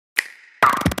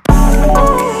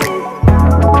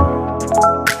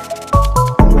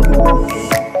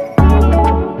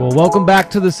Well, welcome back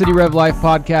to the City Rev Life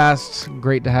Podcast.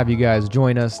 Great to have you guys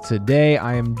join us today.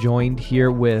 I am joined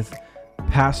here with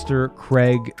Pastor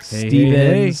Craig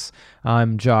Stevens. Hey.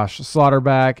 I'm Josh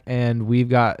Slautterback, and we've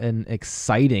got an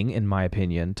exciting, in my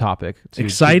opinion, topic to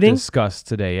discuss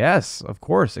today. Yes, of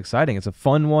course, exciting. It's a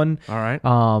fun one. All right.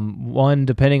 One,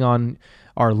 depending on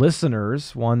our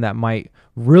listeners, one that might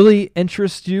really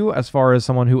interest you as far as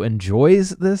someone who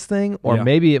enjoys this thing, or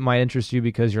maybe it might interest you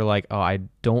because you're like, oh, I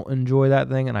don't enjoy that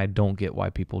thing and I don't get why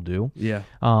people do. Yeah.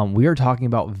 We are talking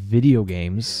about video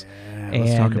games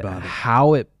let's talk about it.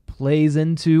 How it plays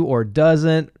into or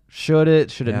doesn't, should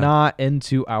it not,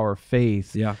 into our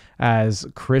faith as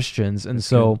Christians. And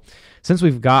since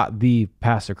we've got the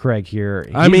Pastor Craig here,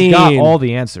 he's got all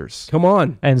the answers. Come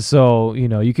on. And so,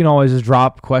 you can always just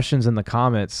drop questions in the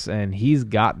comments and he's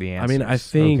got the answers. I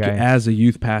think as a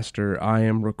youth pastor, I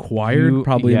am required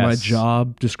in my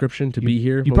job description to be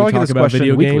here. You probably get this question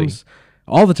video weekly. Games.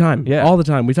 All the time. Yeah. All the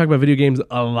time. We talk about video games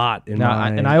a lot and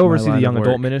I oversee the young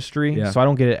adult ministry, so I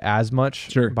don't get it as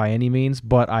much by any means,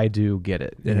 but I do get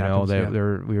it. They're all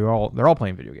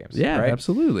playing video games. Yeah, right?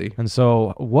 Absolutely. And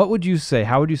so what would you say,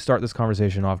 how would you start this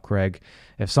conversation off, Craig,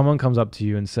 if someone comes up to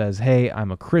you and says, hey,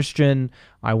 I'm a Christian,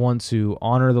 I want to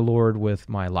honor the Lord with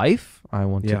my life, I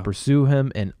want to pursue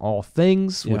him in all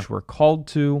things, which we're called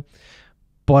to,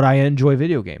 but I enjoy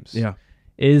video games. Yeah.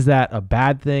 Is that a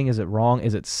bad thing? Is it wrong?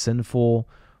 Is it sinful?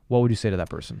 What would you say to that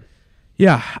person?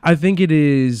 Yeah, I think it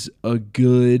is a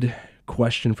good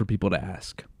question for people to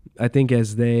ask. I think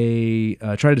as they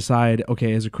try to decide,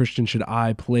 okay, as a Christian, should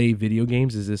I play video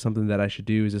games? Is this something that I should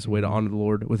do? Is this a way to honor the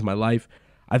Lord with my life?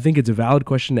 I think it's a valid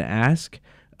question to ask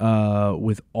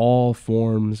with all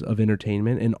forms of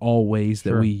entertainment and all ways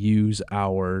that we use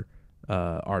our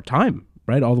time.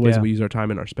 Right? All the ways that we use our time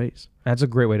and our space. That's a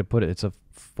great way to put it. It's a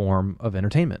form of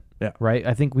entertainment. Yeah. Right?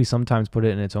 I think we sometimes put it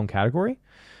in its own category.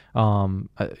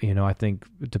 I think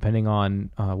depending on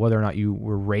whether or not you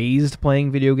were raised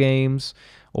playing video games,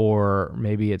 or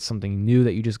maybe it's something new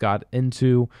that you just got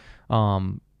into,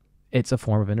 it's a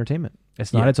form of entertainment.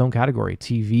 It's not its own category.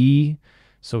 TV,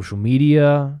 social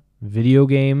media, video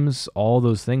games, all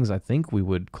those things I think we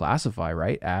would classify,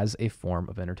 right, as a form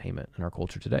of entertainment in our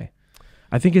culture today.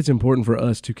 I think it's important for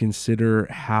us to consider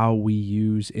how we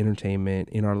use entertainment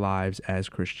in our lives as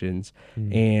Christians,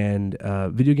 and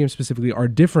video games specifically are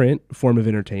a different form of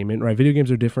entertainment, right? Video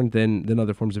games are different than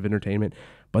other forms of entertainment,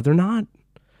 but they're not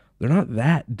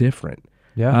that different.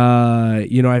 Yeah.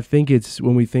 I think it's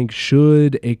when we think,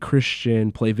 should a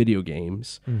Christian play video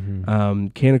games?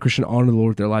 Can a Christian honor the Lord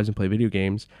with their lives and play video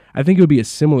games? I think it would be a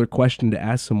similar question to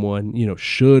ask someone,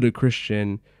 should a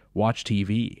Christian watch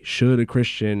TV? Should a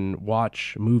Christian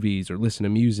watch movies or listen to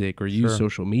music or use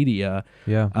social media?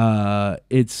 Yeah.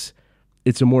 It's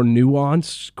a more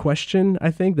nuanced question.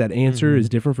 I think that answer is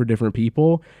different for different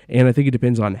people, and I think it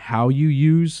depends on how you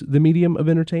use the medium of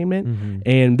entertainment.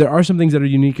 And there are some things that are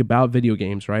unique about video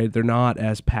games, right? They're not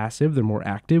as passive; they're more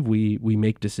active. We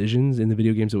make decisions in the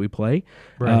video games that we play,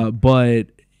 but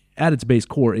at its base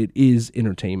core, it is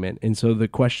entertainment. And so the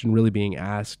question really being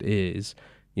asked is,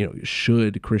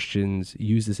 should Christians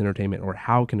use this entertainment, or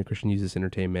how can a Christian use this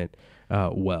entertainment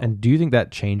well? And do you think that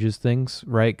changes things,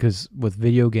 right? Because with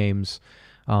video games,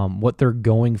 what they're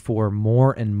going for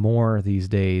more and more these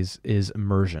days is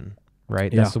immersion, right?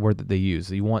 That's the word that they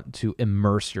use. You want to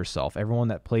immerse yourself. Everyone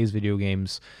that plays video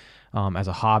games as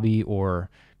a hobby, or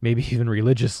maybe even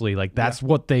religiously, that's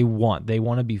what they want. They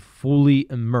want to be fully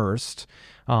immersed.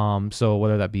 So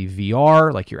whether that be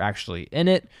VR, like you're actually in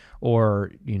it,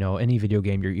 or any video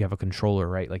game, you have a controller,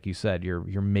 right? Like you said, you're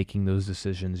making those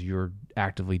decisions, you're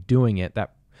actively doing it.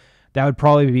 That would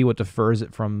probably be what differs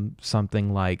it from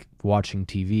something like watching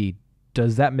TV.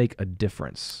 Does that make a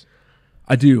difference?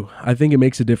 I do. I think it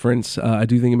makes a difference. I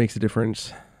do think it makes a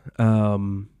difference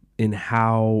in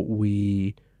how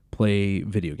we play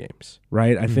video games,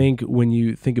 right? I think when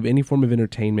you think of any form of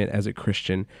entertainment as a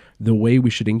Christian, the way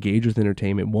we should engage with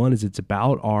entertainment, one is it's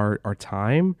about our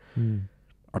time,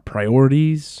 our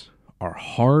priorities, our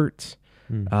heart,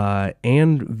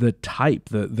 and the type,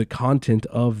 the content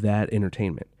of that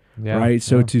entertainment, right?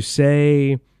 So to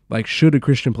say, should a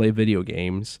Christian play video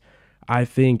games? I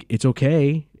think it's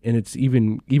okay, and it's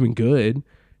even good.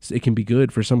 It can be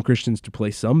good for some Christians to play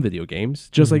some video games.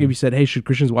 Just like if you said, hey, should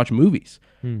Christians watch movies?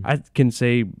 I can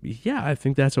say, yeah, I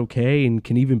think that's okay, and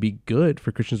can even be good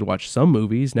for Christians to watch some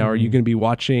movies. Now, are you going to be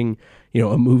watching,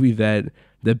 a movie that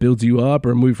builds you up,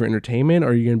 or a movie for entertainment? Or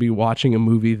are you going to be watching a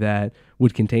movie that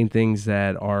would contain things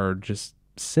that are just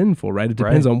sinful, right? It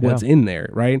depends on what's in there,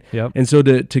 right? Yep. And so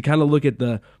to kind of look at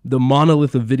the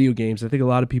monolith of video games, I think a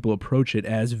lot of people approach it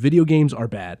as video games are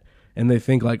bad. and they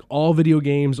think like all video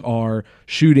games are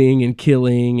shooting and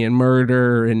killing and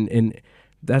murder, and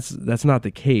that's not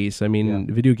the case. I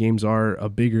mean, video games are a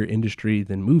bigger industry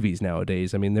than movies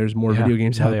nowadays. I mean, there's more video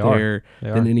games out there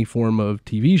than any form of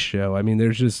TV show. I mean,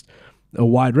 there's just a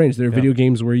wide range. There are video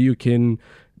games where you can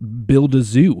build a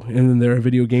zoo, and then there are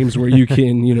video games where you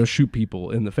can shoot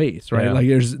people in the face, right? Like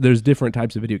there's different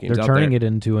types of video games. They're turning it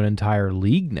into an entire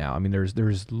league now. I mean,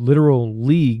 there's literal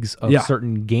leagues of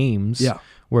certain games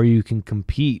where you can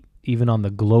compete even on the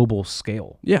global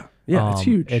scale. It's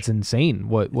huge. It's insane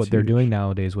what they're doing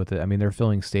nowadays with it. I mean, they're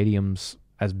filling stadiums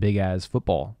as big as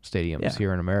football stadiums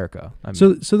here in America. I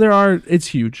mean, so there are. It's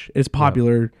huge. It's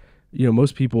popular.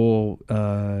 Most people,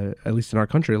 at least in our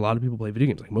country, a lot of people play video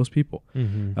games. Like most people,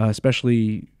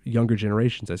 especially younger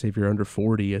generations. I say if you're under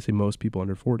 40, I say most people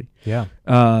under 40. Yeah.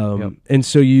 And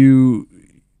so you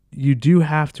do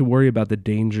have to worry about the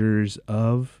dangers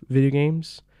of video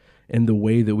games and the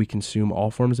way that we consume all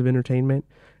forms of entertainment.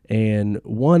 And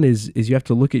one is you have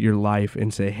to look at your life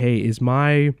and say, hey, is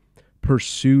my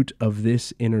pursuit of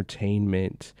this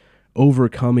entertainment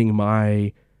overcoming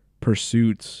my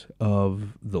pursuits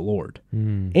of the Lord?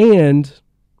 And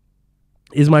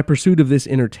is my pursuit of this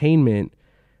entertainment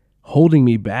holding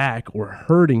me back or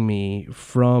hurting me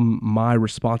from my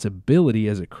responsibility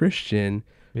as a Christian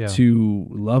to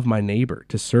love my neighbor,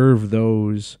 to serve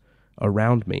those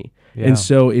around me? And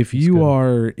so if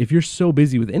you're so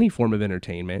busy with any form of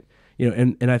entertainment,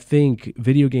 and I think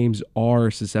video games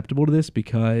are susceptible to this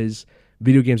because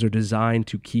video games are designed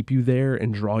to keep you there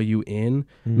and draw you in,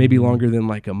 maybe longer than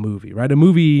like a movie, right? A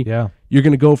movie, you're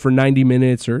going to go for 90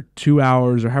 minutes or 2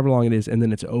 hours or however long it is, and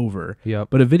then it's over.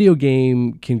 But a video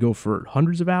game can go for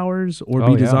hundreds of hours or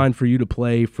be designed for you to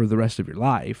play for the rest of your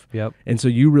life. And so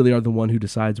you really are the one who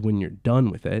decides when you're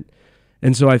done with it.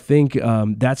 And so I think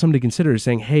that's something to consider, is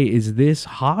saying, hey, is this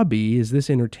hobby, is this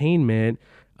entertainment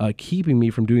keeping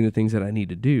me from doing the things that I need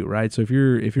to do, right? So if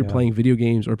you're playing video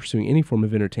games or pursuing any form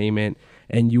of entertainment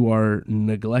and you are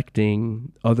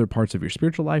neglecting other parts of your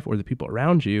spiritual life or the people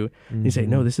around you, you say,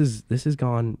 no, this has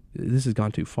gone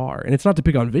too far. And it's not to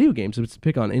pick on video games, it's to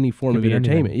pick on any form of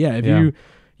entertainment. If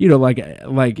you like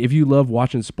if you love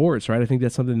watching sports, right? I think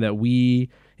that's something that we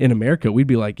in America, we'd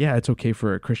be like, yeah, it's okay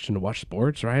for a Christian to watch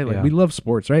sports, right? Like we love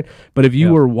sports, right? But if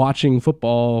you were watching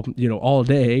football, all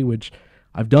day, which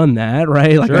I've done that,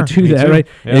 right? Like I do that, right?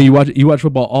 And you watch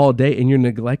football all day, and you're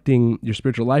neglecting your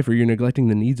spiritual life, or you're neglecting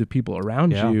the needs of people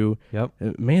around you.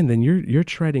 Man, then you're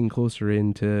treading closer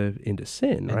into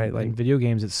sin, right? Like in video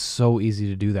games, it's so easy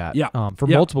to do that. For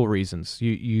multiple reasons.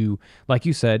 You like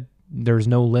you said, there's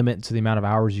no limit to the amount of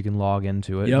hours you can log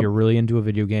into it. If you're really into a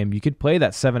video game, you could play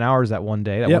that 7 hours that one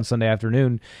day, that one Sunday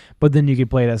afternoon, but then you could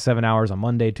play that 7 hours on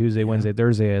Monday, Tuesday, Wednesday,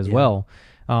 Thursday as well.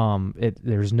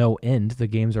 There's no end. The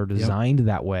games are designed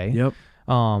that way.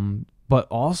 But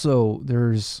also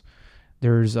there's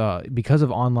because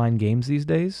of online games these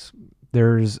days,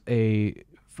 there's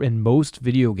in most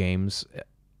video games,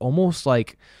 almost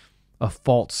like a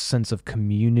false sense of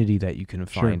community that you can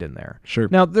find in there.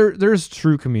 Now there's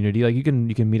true community. Like you can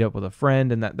meet up with a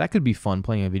friend, and that could be fun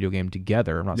playing a video game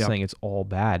together. I'm not saying it's all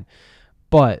bad.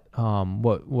 But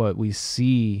what we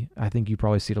see, I think you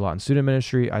probably see it a lot in student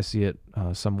ministry. I see it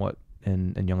somewhat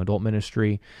in young adult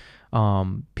ministry.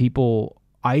 People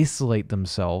isolate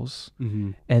themselves,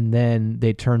 and then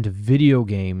they turn to video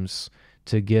games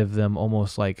to give them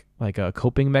almost like a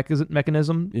coping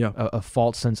mechanism, a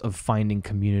false sense of finding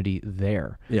community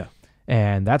there.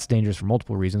 And that's dangerous for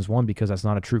multiple reasons. One, because that's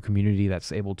not a true community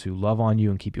that's able to love on you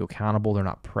and keep you accountable. They're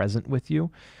not present with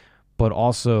you. But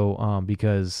also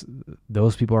because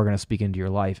those people are going to speak into your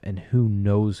life, and who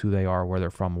knows who they are, where they're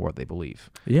from, what they believe.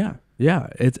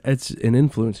 It's an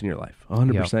influence in your life,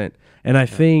 100%. And I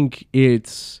think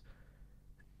it's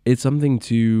something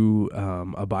to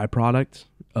a byproduct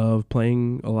of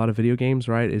playing a lot of video games,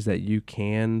 right? Is that you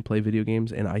can play video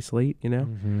games and isolate,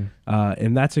 and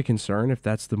that's a concern if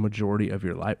that's the majority of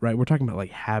your life, right? We're talking about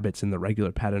like habits in the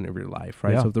regular pattern of your life,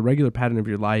 right? So if the regular pattern of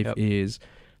your life is,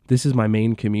 this is my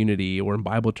main community, or in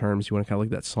Bible terms, you want to kind of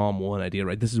like that Psalm 1 idea,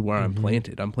 right? This is where I'm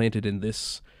planted. I'm planted in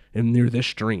near this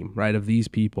stream, right, of these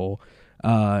people.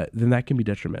 Then that can be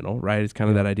detrimental, right? It's kind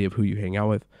of that idea of who you hang out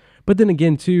with. But then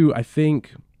again, too, I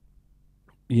think,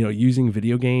 using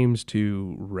video games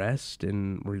to rest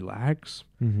and relax,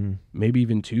 maybe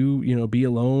even to, be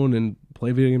alone and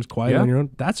play video games quietly on your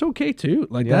own, that's okay too.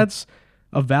 Like that's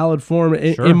a valid form.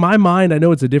 In my mind, I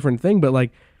know it's a different thing, but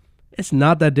like, it's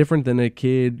not that different than a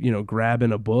kid,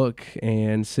 grabbing a book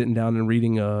and sitting down and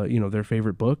reading their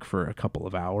favorite book for a couple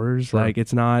of hours. Like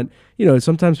it's not,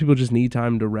 sometimes people just need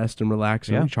time to rest and relax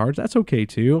and recharge. That's okay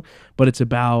too. But it's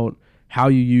about how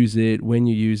you use it, when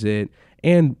you use it,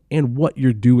 and what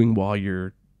you're doing while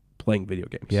you're playing video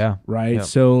games. Yeah. Right. Yep.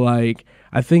 So like,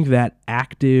 I think that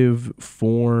active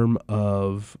form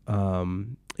of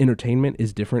entertainment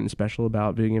is different and special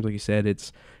about video games. Like you said,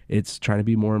 it's trying to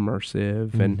be more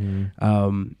immersive,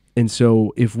 and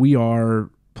so if we are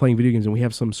playing video games and we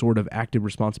have some sort of active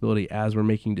responsibility as we're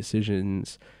making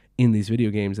decisions in these video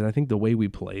games, and I think the way we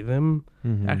play them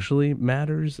actually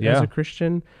matters as a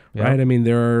Christian, right? I mean,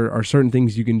 there are certain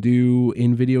things you can do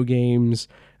in video games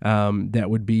that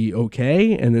would be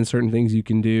okay, and then certain things you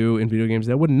can do in video games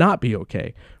that would not be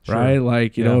okay, right?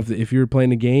 Like, you know, if you're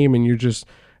playing a game and you're just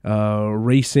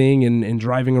racing and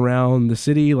driving around the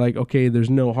city, like, okay, there's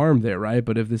no harm there, right?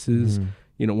 But if this is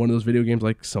you know, one of those video games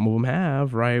like some of them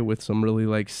have, right, with some really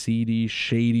like seedy,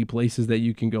 shady places that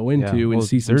you can go into and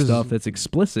see some stuff that's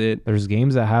explicit. There's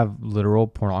games that have literal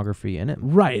pornography in it.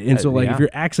 Right. And so like if you're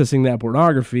accessing that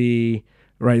pornography,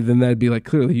 right, then that'd be like,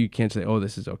 clearly you can't say, oh,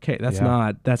 this is okay. That's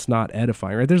not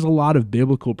edifying, right? There's a lot of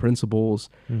biblical principles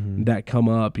that come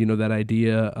up, you know, that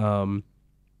idea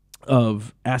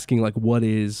of asking like what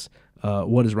is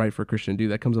right for a Christian to do.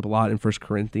 That comes up a lot in 1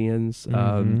 Corinthians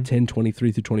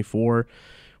 10:23-24,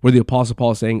 where the Apostle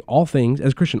Paul is saying, all things,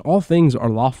 as a Christian, all things are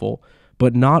lawful,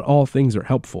 but not all things are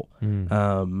helpful.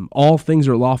 All things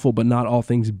are lawful, but not all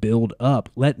things build up.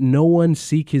 Let no one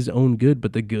seek his own good,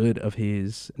 but the good of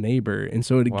his neighbor. And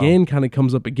so it again kind of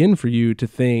comes up again for you to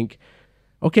think,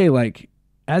 okay, like,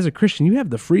 as a Christian, you have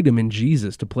the freedom in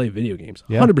Jesus to play video games.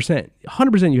 100%.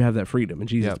 100% you have that freedom in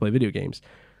Jesus to play video games.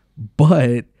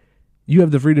 But you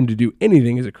have the freedom to do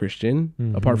anything as a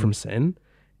Christian apart from sin.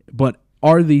 But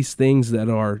are these things that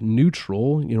are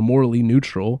neutral, you know, morally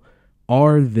neutral,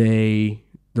 they're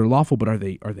lawful, but are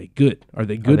they good? Are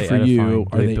they good for you?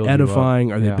 Are they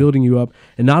edifying? Are they building you up?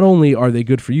 And not only are they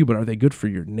good for you, but are they good for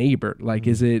your neighbor? Like,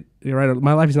 is it, right?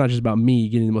 My life is not just about me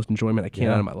getting the most enjoyment I can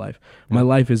out of my life. My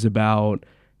life is about,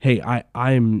 hey,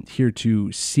 I'm here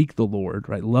to seek the Lord,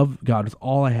 right? Love God with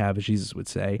all I have, as Jesus would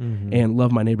say, and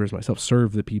love my neighbor as myself,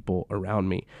 serve the people around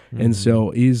me. And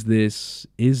so is this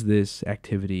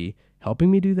activity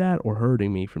helping me do that or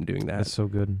hurting me from doing that? That's so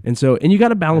good. And you got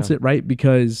to balance it, right?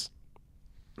 Because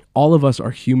all of us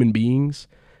are human beings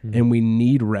and we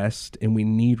need rest and we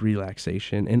need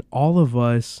relaxation, and all of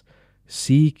us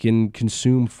seek and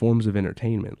consume forms of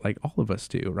entertainment, like all of us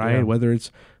do, right? Whether it's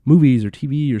movies or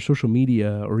TV or social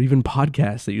media or even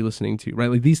podcasts that you're listening to, right?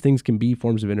 Like, these things can be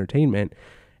forms of entertainment,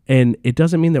 and it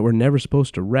doesn't mean that we're never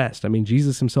supposed to rest. I mean,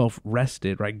 Jesus himself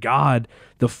rested, right? God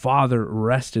the Father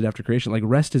rested after creation. Like,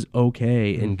 rest is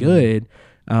okay and good,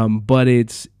 but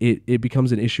it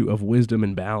becomes an issue of wisdom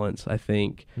and balance, I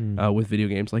think, with video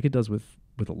games, like it does with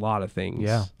a lot of things,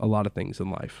 a lot of things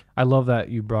in life. I love that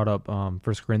you brought up 1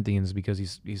 Corinthians, because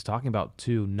he's talking about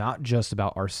too, not just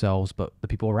about ourselves, but the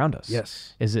people around us.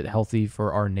 Yes. Is it healthy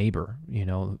for our neighbor? You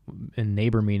know, and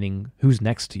neighbor meaning who's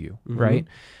next to you, right?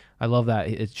 I love that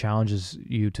it challenges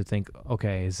you to think,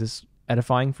 okay, is this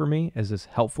edifying for me? Is this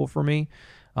helpful for me?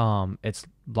 It's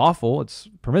lawful, it's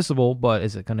permissible, but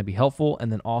is it going to be helpful?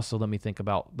 And then also let me think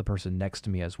about the person next to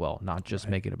me as well, not just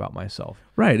make it about myself.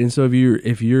 Right. And so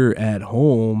if you're at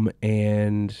home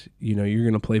and you know you're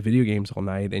going to play video games all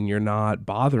night and you're not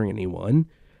bothering anyone,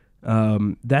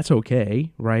 that's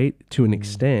okay, right? To an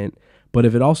extent. But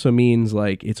if it also means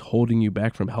like it's holding you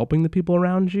back from helping the people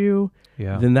around you,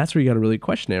 then that's where you got to really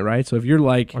question it, right? So if you're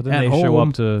like, or then they show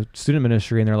up to student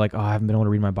ministry and they're like, oh, I haven't been able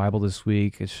to read my Bible this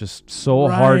week. It's just so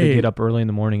hard to get up early in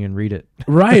the morning and read it.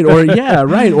 Right. Or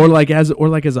right. Or like as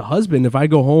a husband, if I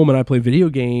go home and I play video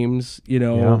games, you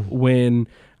know, when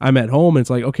I'm at home, it's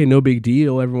like, okay, no big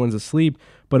deal. Everyone's asleep.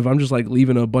 But if I'm just like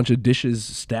leaving a bunch of dishes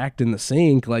stacked in the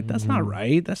sink, like that's not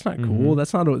right. That's not cool.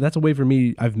 That's a way for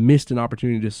me. I've missed an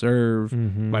opportunity to serve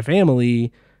my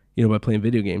family, you know, by playing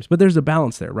video games. But there's a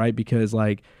balance there, right? Because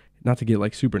like, not to get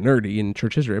like super nerdy in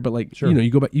church history, but like, you know,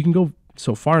 you can go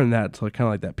so far in that to like, kind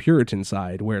of like that Puritan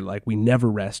side where like we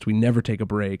never rest, we never take a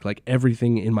break. Like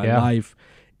everything in my life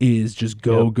is just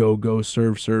go,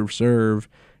 serve.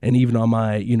 And even on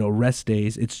my, you know, rest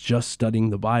days, it's just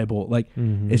studying the Bible. Like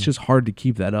it's just hard to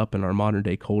keep that up in our modern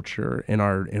day culture, in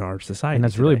our society. And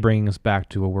that's really bringing us back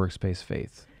to a works-based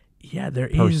faith. Yeah, there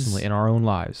personally in our own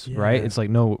lives, right? It's like,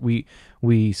 no, we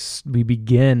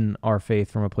begin our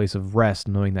faith from a place of rest,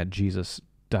 knowing that Jesus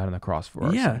died on the cross for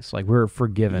us. It's like we're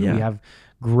forgiven. We have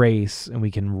grace, and we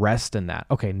can rest in that.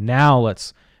 Okay, now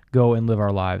let's go and live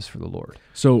our lives for the Lord.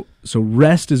 So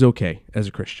rest is okay as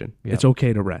a Christian. It's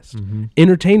okay to rest.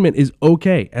 Entertainment is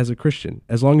okay as a Christian,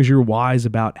 as long as you're wise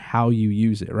about how you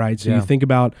use it, right? So you think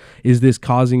about, is this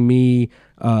causing me,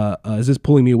 is this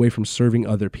pulling me away from serving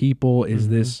other people? Is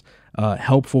this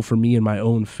helpful for me in my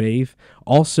own faith.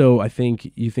 Also, I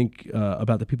think you think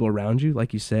about the people around you,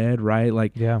 like you said, right?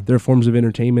 Like there are forms of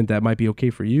entertainment that might be okay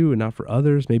for you and not for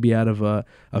others. Maybe out of a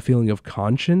feeling of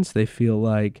conscience, they feel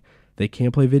like they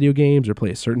can't play video games or play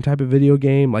a certain type of video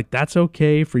game. Like that's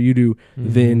okay for you to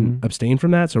then abstain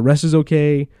from that. So rest is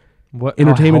okay.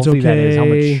 Entertainment's how okay. That is, how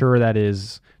mature that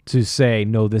is to say,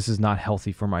 no, this is not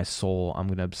healthy for my soul. I'm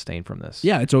going to abstain from this.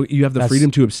 Yeah, so you have the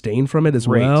freedom to abstain from it as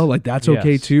well. Like that's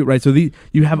okay too, right? So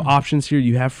you have options here.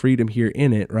 You have freedom here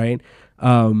in it, right?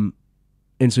 And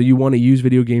so you want to use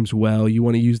video games well. You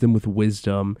want to use them with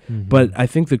wisdom. But I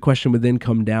think the question would then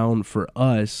come down for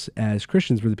us as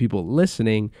Christians, for the people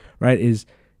listening, right, is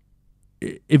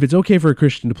if it's okay for a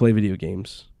Christian to play video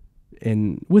games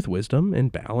and with wisdom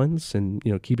and balance and,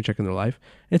 keep a check in their life,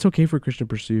 it's okay for a Christian to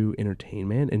pursue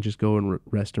entertainment and just go and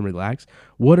rest and relax.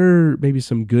 What are maybe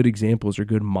some good examples or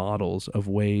good models of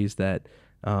ways that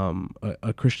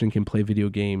a Christian can play video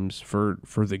games for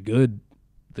the good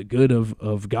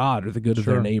of God or the good of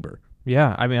their neighbor?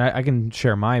 Yeah, I mean, I can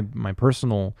share my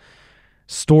personal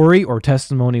story or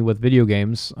testimony with video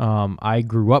games. I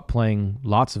grew up playing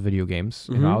lots of video games.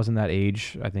 I was in that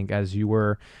age, I think, as you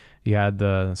were. You had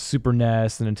the Super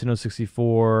NES, the Nintendo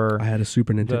 64. I had a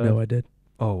Super Nintendo. I did.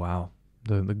 Oh wow,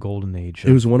 the golden age.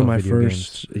 It was one of my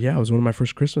first. Games. Yeah, it was one of my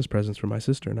first Christmas presents for my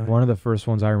sister and I. One of the first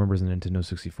ones I remember is the Nintendo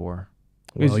 64.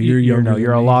 Well, you're younger.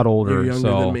 You're a lot older. You're younger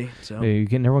than me. So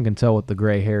everyone can tell with the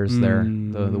gray hairs there,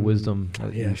 the wisdom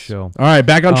that you show. All right,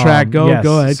 back on track. Go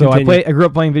ahead. So continue. I grew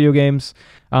up playing video games.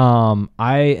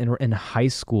 In high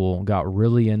school got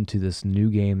really into this new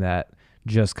game that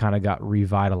just kind of got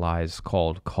revitalized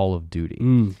called Call of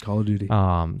Duty. Call of Duty.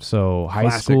 So high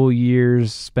school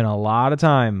years, spent a lot of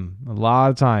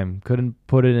time. Couldn't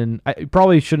put it in. I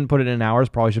probably shouldn't put it in hours.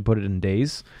 Probably should put it in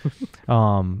days,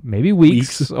 maybe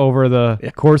weeks over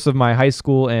the course of my high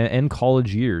school and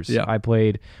college years. Yeah. I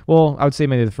played. Well, I would say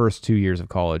maybe the first 2 years of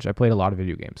college. I played a lot of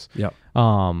video games. Yeah.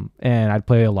 And I'd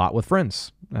play a lot with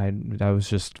friends. That was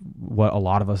just what a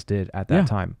lot of us did at that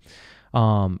time.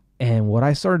 And what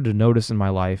I started to notice in my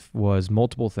life was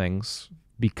multiple things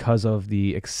because of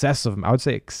the excessive amounts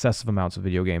of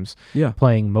video games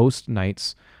playing most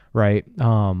nights, right?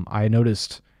 I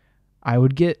noticed I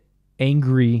would get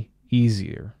angry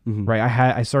easier, right?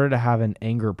 I started to have an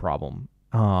anger problem,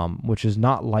 which is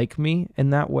not like me in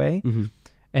that way.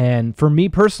 And for me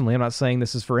personally, I'm not saying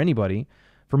this is for anybody.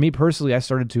 For me personally, I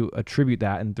started to attribute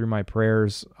that, and through my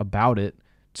prayers about it,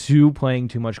 to playing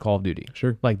too much Call of Duty.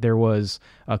 Sure. Like there was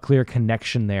a clear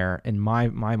connection there in my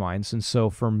minds. And so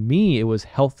for me, it was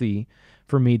healthy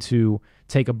for me to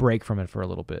take a break from it for a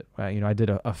little bit. I did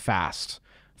a fast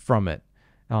from it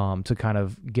to kind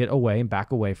of get away and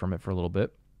back away from it for a little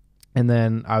bit. And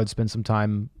then I would spend some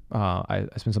time, I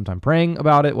spent some time praying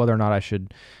about it, whether or not I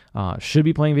should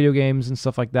be playing video games and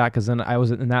stuff like that. Cause then I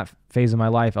was in that phase of my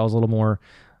life, I was a little more,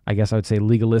 I guess I would say,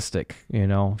 legalistic.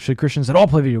 Should Christians at all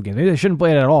play video games? Maybe they shouldn't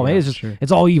play it at all. Maybe it's just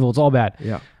it's all evil. It's all bad.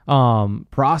 Yeah.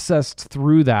 Processed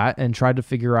through that and tried to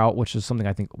figure out, which is something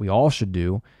I think we all should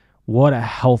do, what a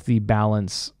healthy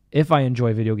balance, if I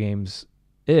enjoy video games,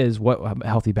 is what a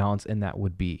healthy balance in that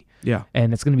would be. Yeah.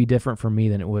 And it's going to be different for me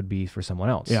than it would be for someone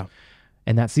else. Yeah.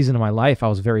 And that season of my life, I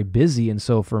was very busy. And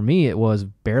so for me, it was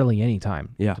barely any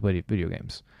time to play video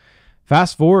games.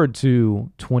 Fast forward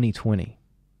to 2020.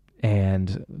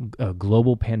 And a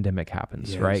global pandemic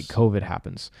happens, right? COVID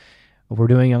happens. We're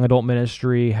doing young adult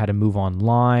ministry, had to move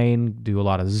online, do a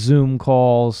lot of Zoom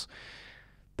calls.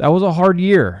 That was a hard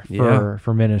year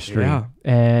for ministry. Yeah.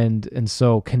 And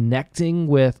so connecting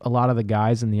with a lot of the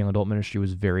guys in the young adult ministry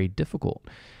was very difficult.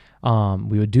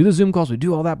 We would do the Zoom calls, we'd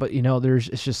do all that, but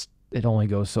it only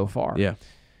goes so far. Yeah.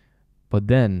 But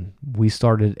then we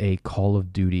started a Call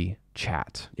of Duty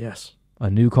chat. Yes.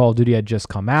 A new Call of Duty had just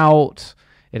come out.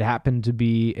 It happened to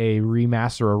be a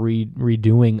remaster or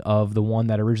redoing of the one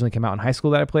that originally came out in high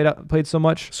school that I played so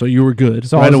much. So you were good.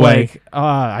 So right I was away. Like,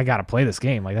 I got to play this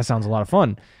game. Like, that sounds a lot of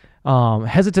fun.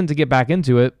 Hesitant to get back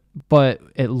into it, but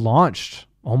it launched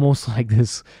almost like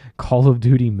this Call of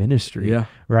Duty ministry,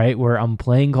 right? Where I'm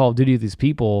playing Call of Duty with these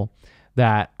people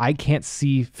that I can't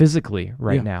see physically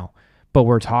right now. But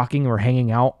we're talking, we're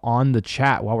hanging out on the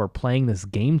chat while we're playing this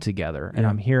game together, and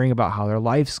I'm hearing about how their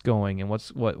life's going and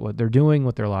what they're doing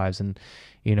with their lives, and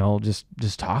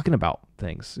just talking about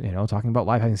things, talking about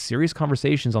life, having serious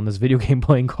conversations on this video game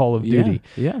playing Call of Duty,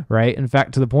 right? In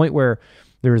fact, to the point where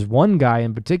there's one guy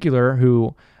in particular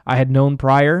who I had known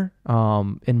prior,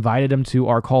 invited him to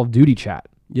our Call of Duty chat,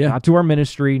 not to our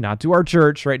ministry, not to our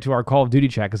church, right? To our Call of Duty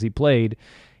chat because he played.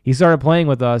 He started playing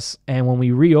with us, and when we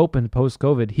reopened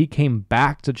post-COVID, he came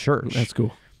back to church. That's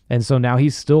cool. And so now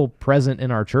he's still present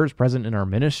in our church, present in our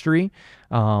ministry,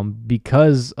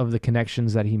 because of the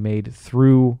connections that he made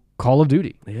through Call of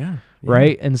Duty. Yeah.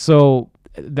 Right. And so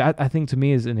that, I think, to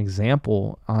me is an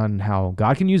example on how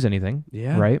God can use anything.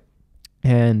 Yeah. Right.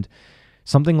 And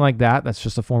something like that, that's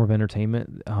just a form of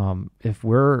entertainment. If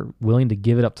we're willing to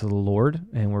give it up to the Lord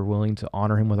and we're willing to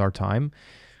honor him with our time,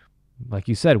 like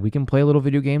you said, we can play little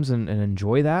video games and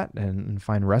enjoy that and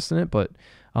find rest in it. But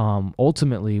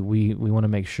ultimately, we want to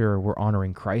make sure we're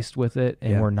honoring Christ with it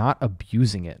and we're not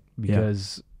abusing it,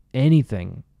 because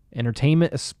anything,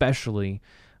 entertainment especially,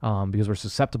 because we're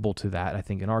susceptible to that, I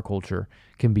think, in our culture,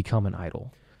 can become an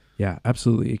idol. Yeah,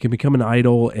 absolutely. It can become an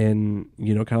idol, and,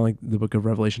 kind of like the book of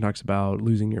Revelation talks about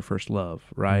losing your first love,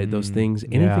 right? Those things,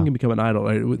 anything can become an idol.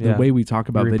 Right? The way we talk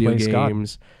about video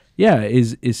games,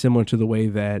 is similar to the way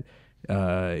that,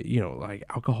 like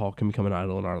alcohol can become an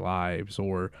idol in our lives,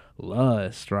 or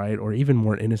lust, right? Or even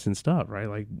more innocent stuff, right?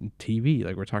 Like TV,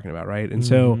 like we're talking about, right? And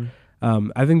so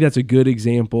I think that's a good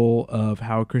example of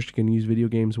how a Christian can use video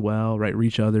games well, right?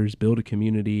 Reach others, build a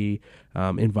community,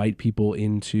 invite people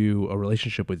into a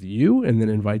relationship with you, and then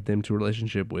invite them to a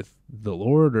relationship with the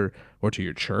Lord or to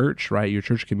your church, right? Your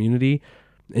church community.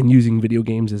 And using video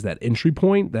games as that entry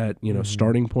point, that,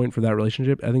 starting point for that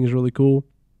relationship, I think is really cool.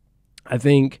 I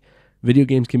think video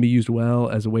games can be used well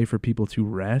as a way for people to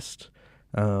rest,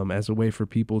 as a way for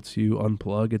people to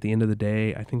unplug at the end of the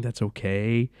day. I think that's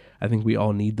okay. I think we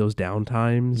all need those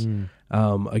downtimes.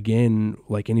 Again,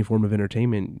 like any form of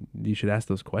entertainment, you should ask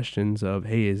those questions of,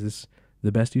 hey, is this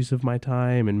the best use of my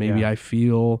time? And maybe I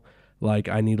feel like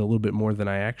I need a little bit more than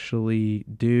I actually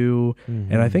do.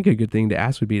 And I think a good thing to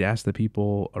ask would be to ask the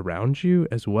people around you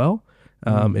as well.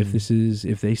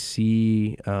 If they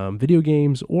see video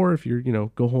games, or if you're,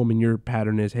 go home and your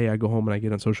pattern is, hey, I go home and I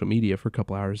get on social media for a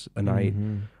couple hours a night,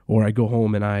 or I go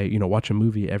home and I, watch a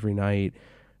movie every night,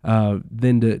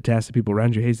 then to ask the people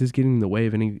around you, hey, is this getting in the way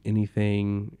of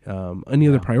anything, any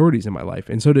other priorities in my life?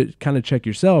 And so to kind of check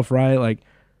yourself, right? Like,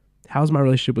 how's my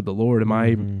relationship with the Lord? Am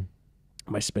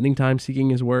I spending time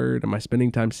seeking his word? Am I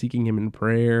spending time seeking him in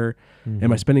prayer?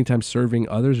 Am I spending time serving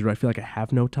others? Or do I feel like I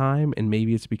have no time? And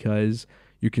maybe it's because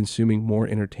you're consuming more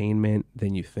entertainment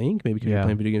than you think. Maybe because you're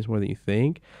playing video games more than you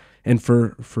think. And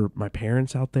for my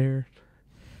parents out there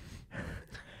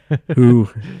who,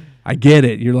 I get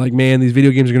it. You're like, man, these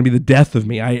video games are going to be the death of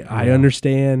me. I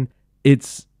understand.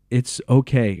 It's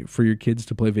okay for your kids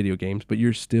to play video games, but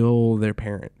you're still their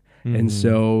parent. And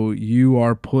so you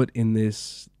are put in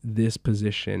this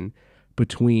position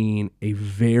between a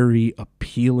very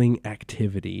appealing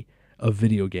activity of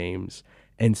video games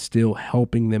and still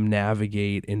helping them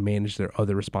navigate and manage their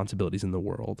other responsibilities in the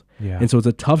world. And so it's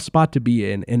a tough spot to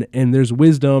be in. And there's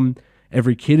wisdom.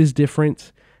 Every kid is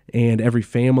different and every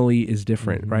family is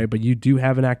different, right? But you do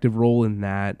have an active role in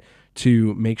that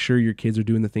to make sure your kids are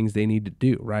doing the things they need to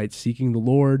do, right? Seeking the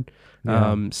Lord,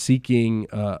 seeking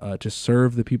to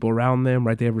serve the people around them,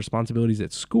 right? They have responsibilities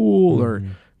at school or,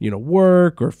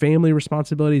 work or family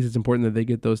responsibilities. It's important that they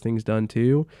get those things done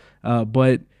too.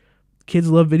 But kids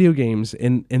love video games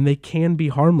and they can be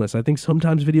harmless. I think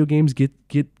sometimes video games get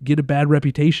a bad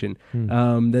reputation,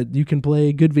 that you can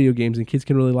play good video games and kids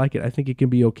can really like it. I think it can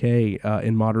be okay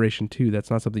in moderation too.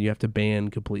 That's not something you have to ban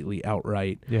completely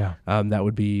outright. That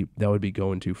would be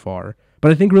going too far.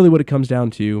 But I think really what it comes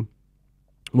down to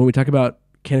when we talk about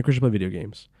can a Christian play video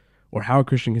games or how a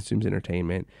Christian consumes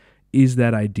entertainment is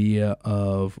that idea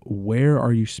of where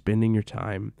are you spending your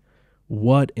time?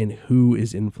 What and who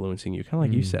is influencing you? Kind of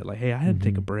like you said, like, hey, I had to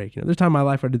take a break. There's a time in my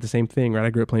life where I did the same thing, right? I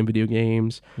grew up playing video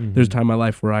games. There's a time in my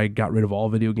life where I got rid of all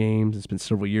video games. It's been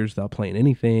several years without playing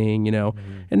anything,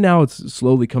 and now it's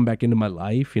slowly come back into my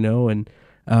life, and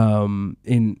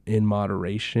in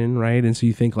moderation, right? And so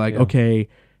you think like, okay,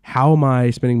 how am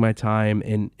I spending my time?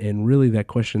 And really that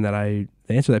question the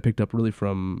answer that I picked up really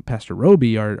from Pastor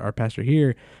Roby, our pastor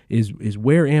here, is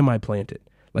where am I planted?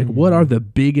 Like, what are the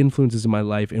big influences in my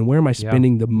life, and where am I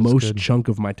spending the most chunk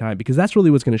of my time? Because that's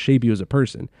really what's going to shape you as a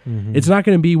person. It's not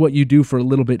going to be what you do for a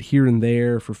little bit here and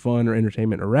there for fun or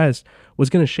entertainment or rest. What's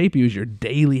going to shape you is your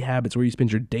daily habits, where you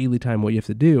spend your daily time, what you have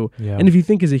to do. And if you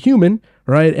think as a human,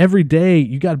 right, every day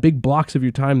you got big blocks of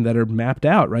your time that are mapped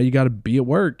out, right? You got to be at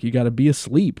work, you got to be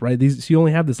asleep, right? So you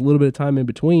only have this little bit of time in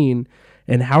between.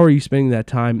 And how are you spending that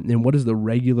time? And what is the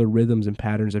regular rhythms and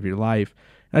patterns of your life?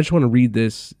 I just want to read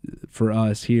this for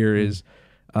us here is,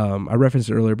 I referenced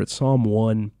it earlier, but Psalm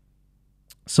 1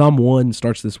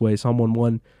 starts this way. Psalm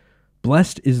 1:1,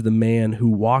 blessed is the man who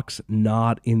walks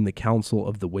not in the counsel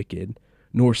of the wicked,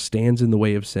 nor stands in the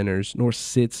way of sinners, nor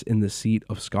sits in the seat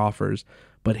of scoffers,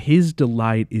 but his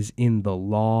delight is in the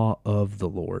law of the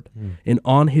Lord. And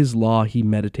on his law he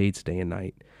meditates day and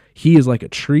night. He is like a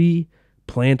tree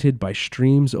planted by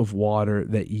streams of water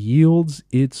that yields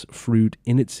its fruit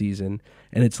in its season,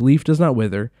 and its leaf does not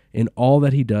wither. In all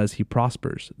that he does, he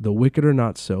prospers. The wicked are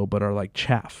not so, but are like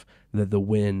chaff that the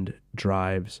wind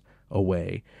drives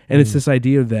away. And it's this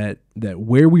idea that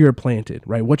where we are planted,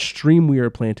 right, what stream we are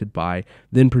planted by,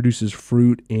 then produces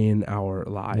fruit in our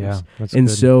lives. Yeah, that's and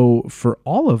good. So for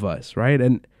all of us, right,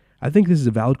 and I think this is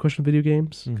a valid question with video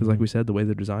games, because like we said, the way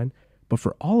they're designed, but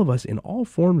for all of us in all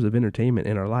forms of entertainment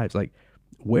in our lives, like,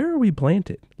 where are we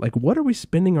planted? Like, what are we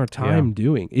spending our time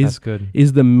doing? That's good.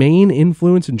 Is the main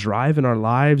influence and drive in our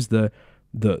lives the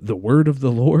word of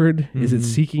the Lord? Is it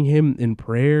seeking him in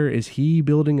prayer? Is he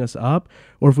building us up?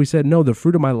 Or if we said, no, the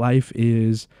fruit of my life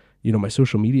is, my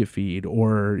social media feed,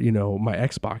 or, my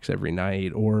Xbox every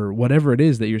night, or whatever it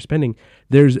is that you're spending,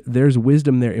 there's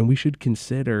wisdom there, and we should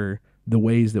consider the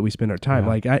ways that we spend our time.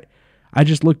 Like, I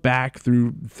just look back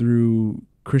through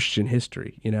Christian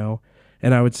history,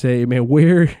 and I would say, man,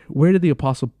 where did the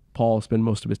Apostle Paul spend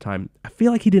most of his time? I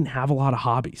feel like he didn't have a lot of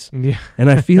hobbies. Yeah. And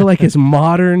I feel like as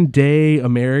modern day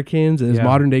Americans and as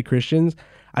modern day Christians,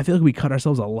 I feel like we cut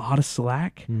ourselves a lot of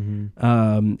slack.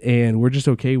 And we're just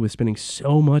okay with spending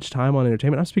so much time on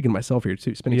entertainment. I'm speaking to myself here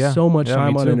too, spending so much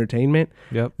time on entertainment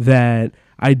that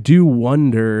I do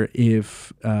wonder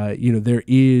if, there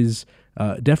is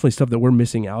definitely stuff that we're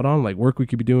missing out on, like work we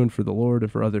could be doing for the Lord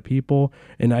and for other people.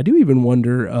 And I do even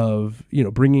wonder of,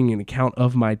 bringing an account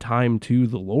of my time to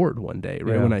the Lord one day,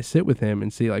 right? When I sit with him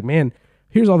and see, like, man,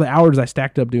 here's all the hours I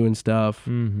stacked up doing stuff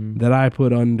that I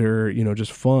put under,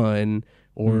 just fun,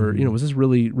 or, was this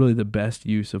really, really the best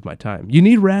use of my time? You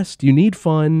need rest, you need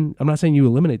fun. I'm not saying you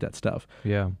eliminate that stuff.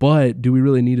 Yeah. But do we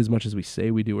really need as much as we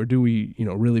say we do? Or do we,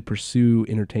 really pursue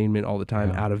entertainment all the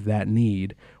time out of that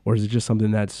need? Or is it just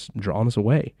something that's drawn us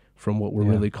away from what we're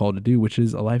really called to do, which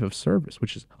is a life of service,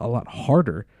 which is a lot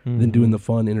harder than doing the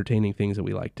fun, entertaining things that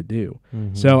we like to do?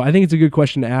 So I think it's a good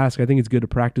question to ask. I think it's good to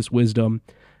practice wisdom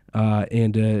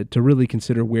and to really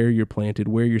consider where you're planted,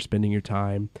 where you're spending your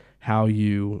time, how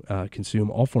you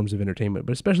consume all forms of entertainment,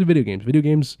 but especially video games. Video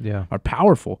games are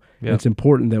powerful. And it's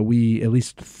important that we at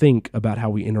least think about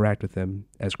how we interact with them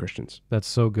as Christians. That's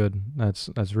so good.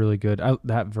 That's really good.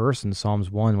 That verse in Psalms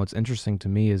 1, what's interesting to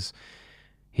me is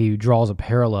he draws a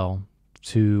parallel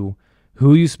to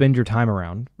who you spend your time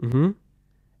around,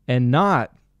 and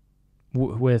not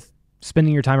with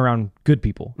spending your time around good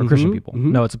people or Christian people.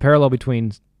 No, it's a parallel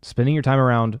between spending your time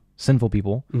around sinful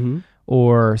people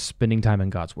or spending time in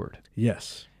God's word.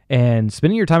 Yes. And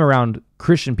spending your time around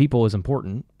Christian people is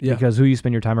important because who you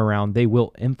spend your time around, they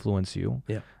will influence you.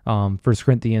 1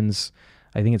 Corinthians,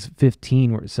 I think it's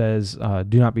 15, where it says,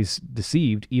 do not be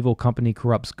deceived. Evil company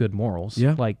corrupts good morals.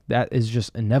 Like, that is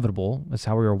just inevitable. That's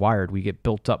how we are wired. We get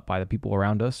built up by the people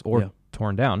around us or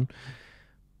torn down.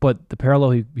 But the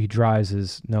parallel he drives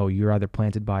is, no, you're either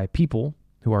planted by people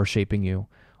who are shaping you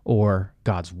or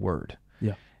God's word.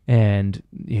 And,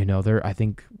 I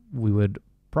think we would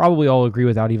probably all agree,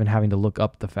 without even having to look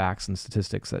up the facts and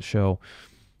statistics that show,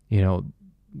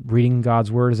 reading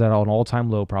God's word is at an all-time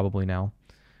low probably now.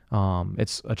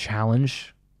 It's a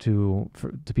challenge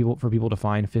for people to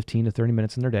find 15 to 30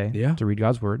 minutes in their day to read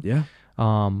God's word.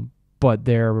 But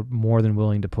they're more than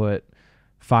willing to put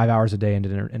 5 hours a day into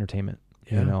entertainment.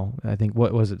 I think,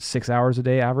 what was it, 6 hours a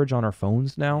day average on our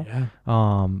phones now?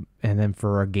 And then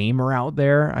for a gamer out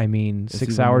there, I mean, it's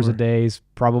 6 hours a day is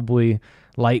probably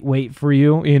lightweight for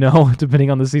you,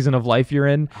 depending on the season of life you're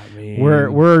in. I mean,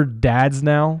 we're dads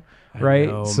now, right?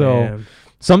 Man.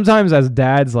 Sometimes as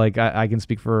dads, like I can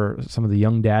speak for some of the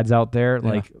young dads out there,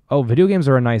 like, video games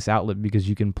are a nice outlet because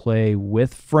you can play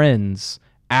with friends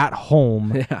at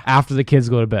home after the kids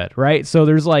go to bed, right? So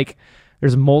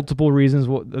there's multiple reasons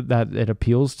that it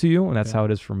appeals to you, and that's how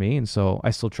it is for me. And so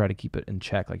I still try to keep it in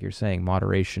check. Like you're saying,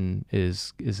 moderation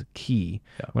is key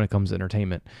when it comes to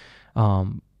entertainment.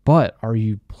 But are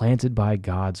you planted by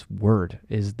God's word?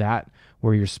 Is that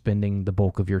where you're spending the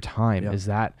bulk of your time? Is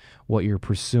that what you're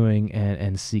pursuing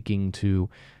and seeking to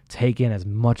take in as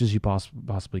much as you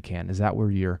possibly can? Is that where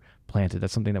you're planted?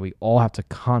 That's something that we all have to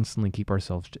constantly keep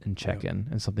ourselves in check in,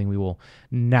 and something we will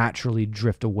naturally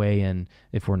drift away in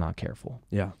if we're not careful.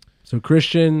 So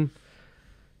Christian,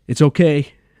 it's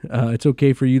okay. It's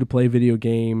okay for you to play video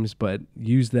games, but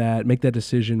make that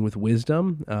decision with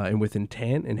wisdom and with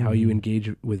intent, and how you engage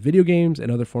with video games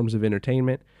and other forms of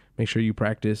entertainment. make sure you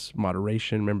practice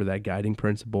moderation. Remember that guiding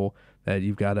principle that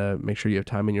you've got to make sure you have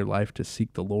time in your life to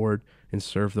seek the Lord and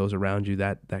serve those around you.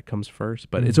 That comes first.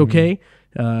 But it's okay.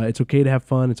 It's okay to have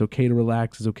fun. It's okay to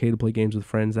relax. It's okay to play games with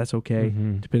friends. That's okay,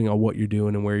 depending on what you're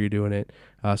doing and where you're doing it.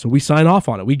 So we sign off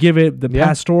on it. We give it the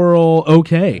pastoral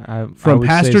okay. From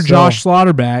Pastor Josh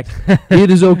Slautterback,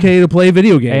 it is okay to play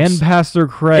video games. And Pastor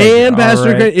Craig.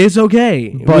 Craig, it's okay.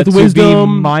 But with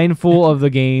wisdom, be mindful of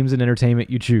the games and entertainment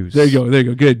you choose. There you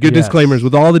go. Good disclaimers.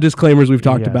 With all the disclaimers we've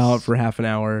talked about for half an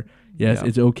hour. Yes,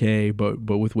 it's okay, but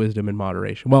with wisdom and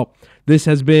moderation. Well, this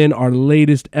has been our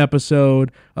latest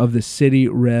episode of the City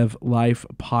Rev Life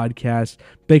Podcast.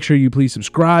 Make sure you please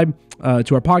subscribe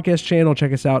to our podcast channel.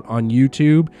 Check us out on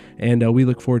YouTube, and we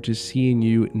look forward to seeing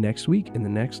you next week in the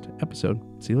next episode.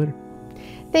 See you later.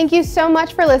 Thank you so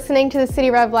much for listening to the City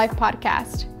Rev Life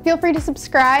Podcast. Feel free to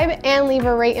subscribe and leave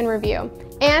a rate and review.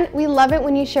 And we love it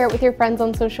when you share it with your friends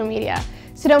on social media.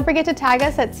 So don't forget to tag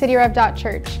us at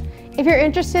cityrev.church. If you're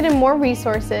interested in more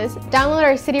resources, download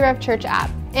our City Rev Church app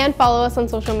and follow us on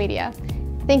social media.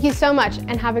 Thank you so much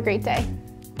and have a great day.